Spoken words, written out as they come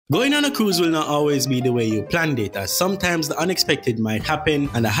Going on a cruise will not always be the way you planned it, as sometimes the unexpected might happen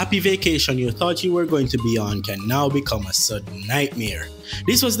and a happy vacation you thought you were going to be on can now become a sudden nightmare.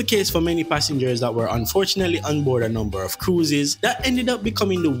 This was the case for many passengers that were unfortunately on board a number of cruises that ended up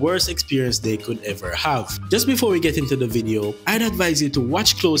becoming the worst experience they could ever have. Just before we get into the video, I'd advise you to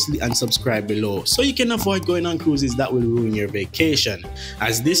watch closely and subscribe below so you can avoid going on cruises that will ruin your vacation,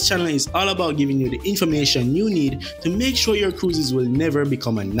 as this channel is all about giving you the information you need to make sure your cruises will never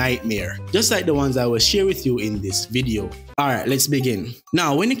become a nightmare, just like the ones I will share with you in this video. Alright, let's begin.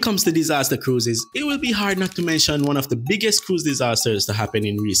 Now, when it comes to disaster cruises, it will be hard not to mention one of the biggest cruise disasters to happen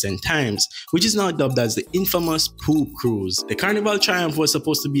in recent times, which is now dubbed as the infamous poop cruise. The Carnival Triumph was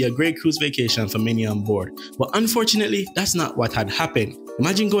supposed to be a great cruise vacation for many on board, but unfortunately, that's not what had happened.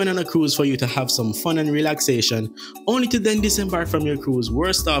 Imagine going on a cruise for you to have some fun and relaxation, only to then disembark from your cruise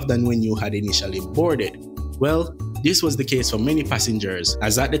worse off than when you had initially boarded. Well, this was the case for many passengers,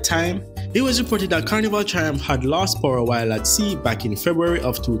 as at the time, it was reported that Carnival Triumph had lost power while at sea back in February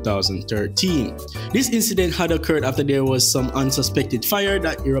of 2013. This incident had occurred after there was some unsuspected fire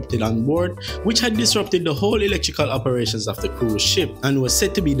that erupted on board, which had disrupted the whole electrical operations of the cruise ship and was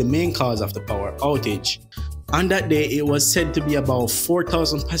said to be the main cause of the power outage. On that day, it was said to be about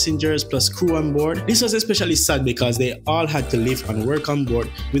 4,000 passengers plus crew on board. This was especially sad because they all had to live and work on board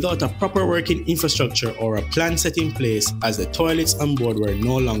without a proper working infrastructure or a plan set in place, as the toilets on board were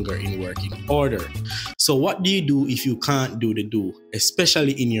no longer in working order. So what do you do if you can't do the do,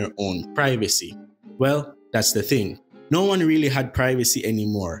 especially in your own privacy? Well, that's the thing. No one really had privacy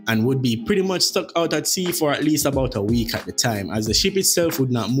anymore and would be pretty much stuck out at sea for at least about a week at the time, as the ship itself would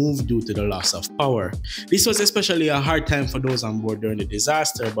not move due to the loss of power. This was especially a hard time for those on board during the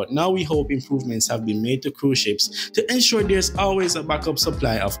disaster, but now we hope improvements have been made to cruise ships to ensure there's always a backup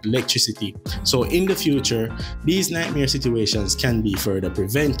supply of electricity, so in the future, these nightmare situations can be further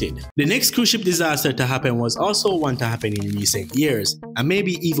prevented. The next cruise ship disaster to happen was also one to happen in recent years, and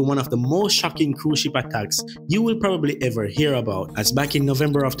maybe even one of the most shocking cruise ship attacks you will probably ever hear about, as back in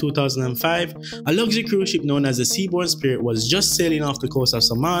November of 2005, a luxury cruise ship known as the Seaborne Spirit was just sailing off the coast of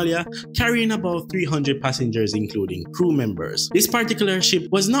Somalia, carrying about 300 passengers including crew members. This particular ship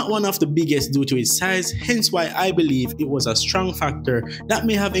was not one of the biggest due to its size, hence why I believe it was a strong factor that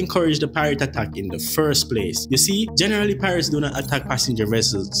may have encouraged the pirate attack in the first place. You see, generally pirates do not attack passenger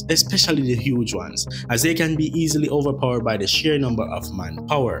vessels, especially the huge ones, as they can be easily overpowered by the sheer number of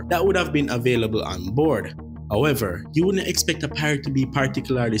manpower that would have been available on board. However, you wouldn't expect a pirate to be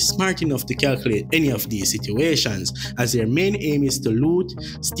particularly smart enough to calculate any of these situations, as their main aim is to loot,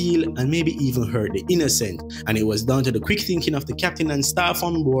 steal, and maybe even hurt the innocent, and it was down to the quick thinking of the captain and staff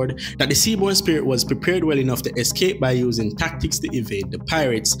on board that the Seaborne Spirit was prepared well enough to escape by using tactics to evade the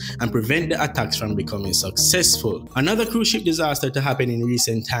pirates and prevent the attacks from becoming successful. Another cruise ship disaster to happen in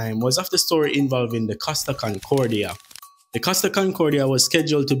recent time was of the story involving the Costa Concordia. The Costa Concordia was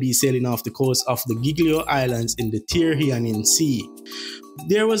scheduled to be sailing off the coast of the Giglio Islands in the Tyrrhenian Sea.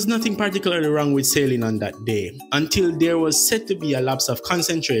 There was nothing particularly wrong with sailing on that day, until there was said to be a lapse of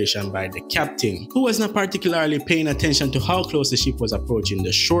concentration by the captain, who was not particularly paying attention to how close the ship was approaching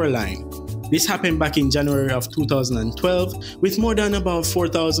the shoreline. This happened back in January of 2012, with more than about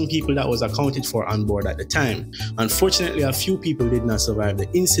 4,000 people that was accounted for on board at the time. Unfortunately, a few people did not survive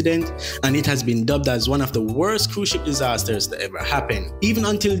the incident, and it has been dubbed as one of the worst cruise ship disasters to ever happen. Even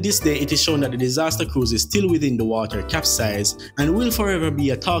until this day, it is shown that the disaster cruise is still within the water capsized and will forever be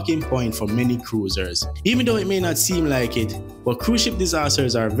a talking point for many cruisers. Even though it may not seem like it, but cruise ship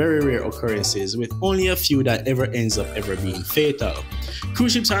disasters are very rare occurrences, with only a few that ever ends up ever being fatal.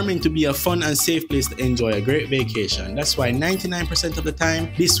 Cruise ships are meant to be a fun and safe place to enjoy a great vacation. That's why 99% of the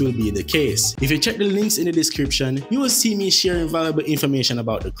time, this will be the case. If you check the links in the description, you will see me sharing valuable information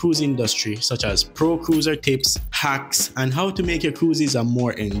about the cruise industry, such as pro cruiser tips, hacks, and how to make your cruises a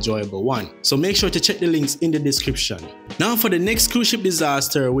more enjoyable one. So make sure to check the links in the description. Now for the next cruise ship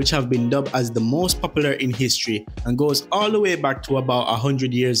disaster, which have been dubbed as the most popular in history and goes all the way back to about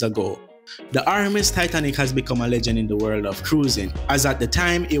 100 years ago. The RMS Titanic has become a legend in the world of cruising, as at the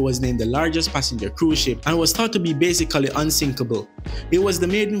time it was named the largest passenger cruise ship and was thought to be basically unsinkable. It was the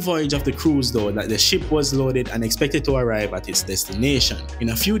maiden voyage of the cruise though that the ship was loaded and expected to arrive at its destination in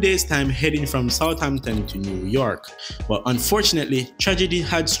a few days' time, heading from Southampton to New York. But unfortunately, tragedy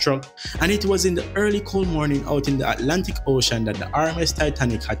had struck, and it was in the early cold morning out in the Atlantic Ocean that the RMS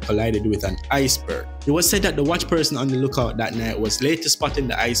Titanic had collided with an iceberg. It was said that the watch person on the lookout that night was late to spotting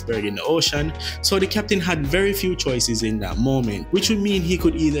the iceberg in the ocean, so the captain had very few choices in that moment, which would mean he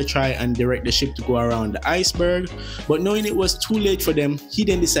could either try and direct the ship to go around the iceberg, but knowing it was too late for them, he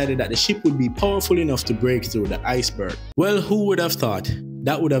then decided that the ship would be powerful enough to break through the iceberg. Well, who would have thought?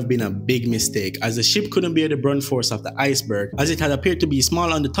 That would have been a big mistake, as the ship couldn't bear the brunt force of the iceberg, as it had appeared to be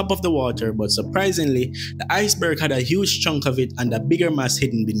small on the top of the water, but surprisingly, the iceberg had a huge chunk of it and a bigger mass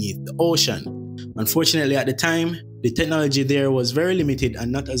hidden beneath the ocean. Unfortunately, at the time, the technology there was very limited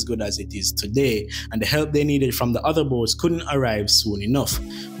and not as good as it is today, and the help they needed from the other boats couldn't arrive soon enough,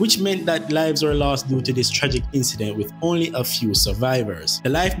 which meant that lives were lost due to this tragic incident with only a few survivors.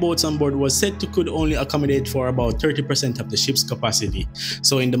 The lifeboats on board was said to could only accommodate for about 30% of the ship's capacity,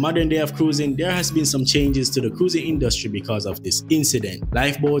 so in the modern day of cruising, there has been some changes to the cruising industry because of this incident.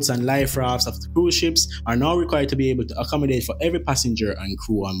 Lifeboats and life rafts of the cruise ships are now required to be able to accommodate for every passenger and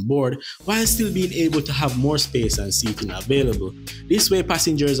crew on board, while still being able to have more space and seating available. This way,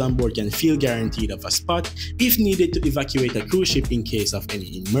 passengers on board can feel guaranteed of a spot if needed to evacuate a cruise ship in case of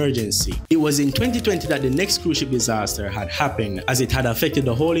any emergency. It was in 2020 that the next cruise ship disaster had happened, as it had affected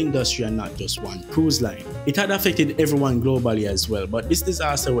the whole industry and not just one cruise line. It had affected everyone globally as well, but this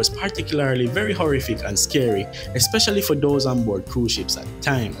disaster was particularly very horrific and scary, especially for those on board cruise ships at the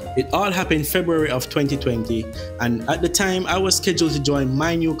time. It all happened February of 2020, and at the time I was scheduled to join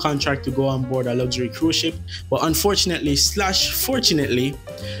my new contract to go on board a luxury cruise ship, but unfortunately / fortunately,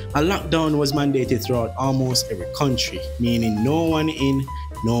 a lockdown was mandated throughout almost every country, meaning no one in,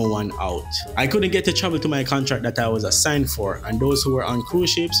 no one out. I couldn't get to travel to my contract that I was assigned for, and those who were on cruise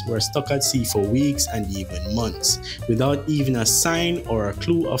ships were stuck at sea for weeks and even months, without even a sign or a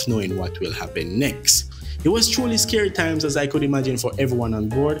clue of knowing what will happen next. It was truly scary times, as I could imagine, for everyone on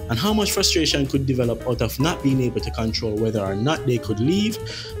board, and how much frustration could develop out of not being able to control whether or not they could leave,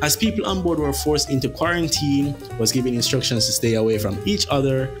 as people on board were forced into quarantine, was given instructions to stay away from each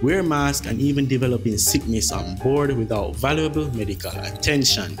other, wear masks, and even developing sickness on board without valuable medical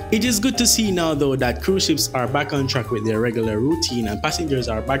attention. It is good to see now though that cruise ships are back on track with their regular routine and passengers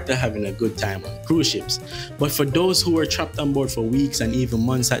are back to having a good time on cruise ships. But for those who were trapped on board for weeks and even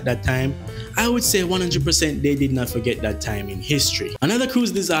months at that time, I would say 100% they did not forget that time in history. Another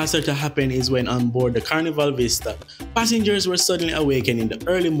cruise disaster to happen is when on board the Carnival Vista, passengers were suddenly awakened in the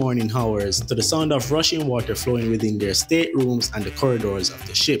early morning hours to the sound of rushing water flowing within their staterooms and the corridors of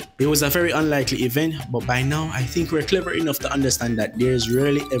the ship. It was a very unlikely event, but by now I think we're clever enough to understand that there's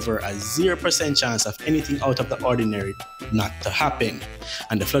rarely ever a 0% chance of anything out of the ordinary not to happen.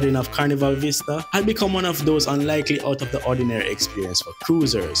 And the flooding of Carnival Vista had become one of those unlikely out of the ordinary experience for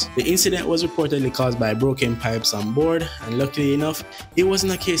cruisers. The incident was reportedly caused by broken pipes on board, and luckily enough, it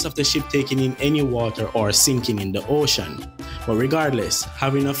wasn't a case of the ship taking in any water or sinking in the ocean. But regardless,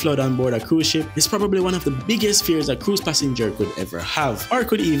 having a flood on board a cruise ship is probably one of the biggest fears a cruise passenger could ever have, or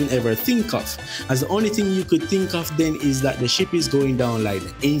could even ever think of, as the only thing you could think of then is that the ship is going down like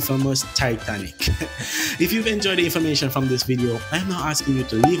the infamous Titanic. If you've enjoyed the information from this video, I'm now asking you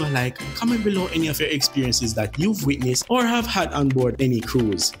to leave a like, comment below any of your experiences that you've witnessed or have had on board any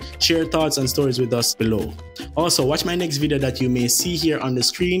cruise. Share thoughts and stories with us below. Also, watch my next video that you may see here on the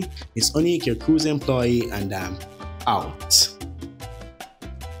screen. It's Onik, your cruise employee, and I'm out.